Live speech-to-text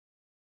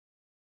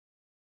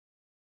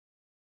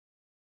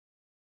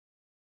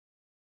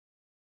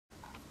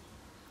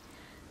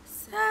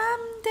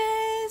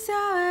days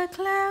are a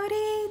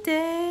cloudy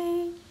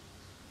day.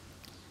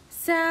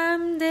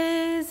 Some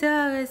days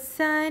are a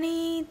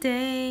sunny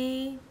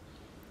day.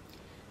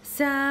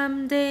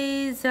 Some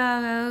days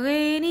are a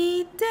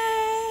rainy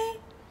day.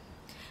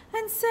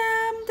 And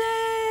some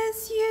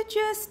days you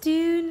just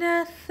do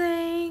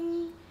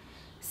nothing.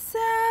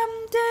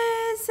 Some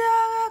days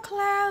are a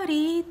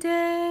cloudy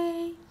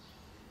day.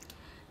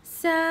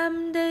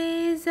 Some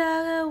days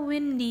are a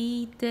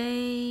windy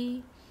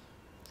day.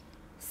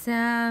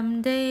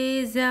 Some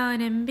days are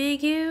an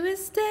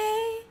ambiguous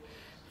day.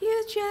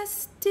 You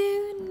just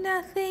do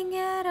nothing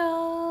at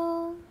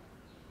all.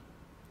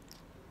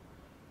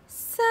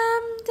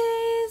 Some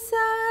days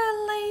are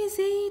a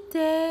lazy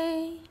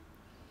day.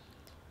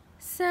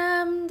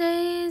 Some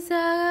days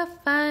are a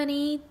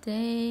funny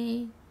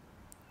day.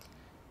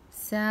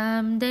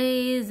 Some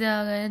days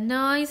are a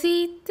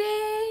noisy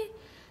day.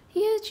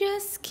 You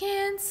just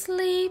can't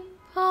sleep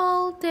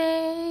all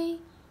day.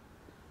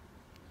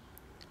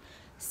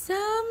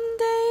 Some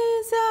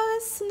days are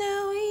a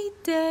snowy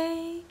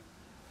day.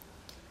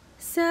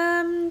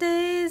 Some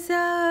days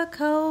are a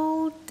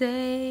cold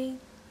day.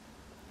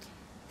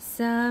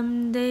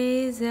 Some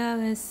days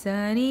are a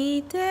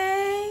sunny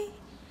day.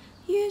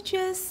 You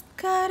just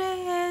gotta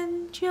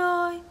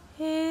enjoy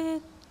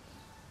it.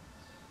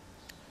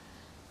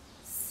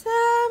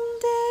 Some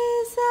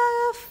days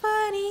are a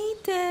funny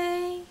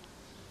day.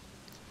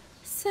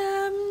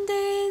 Some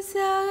days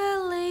are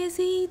a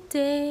lazy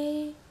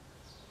day.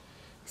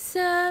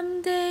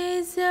 Some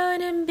days are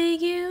an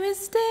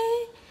ambiguous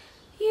day.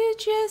 You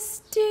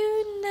just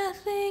do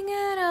nothing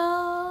at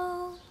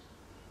all.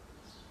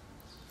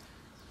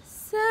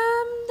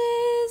 Some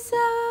days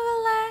are a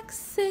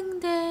relaxing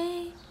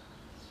day.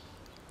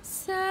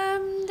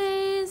 Some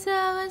days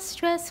are a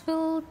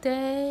stressful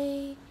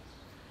day.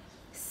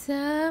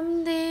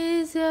 Some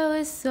days are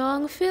a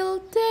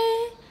song-filled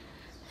day.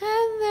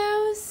 And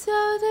those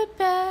are the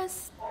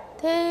best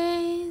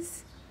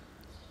days.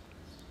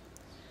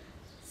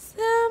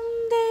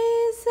 Some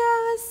days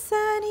are a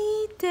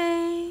sunny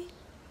day.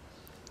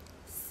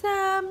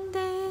 Some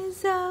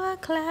days are a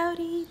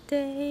cloudy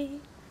day.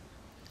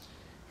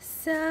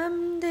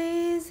 Some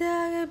days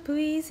are a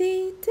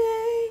breezy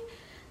day.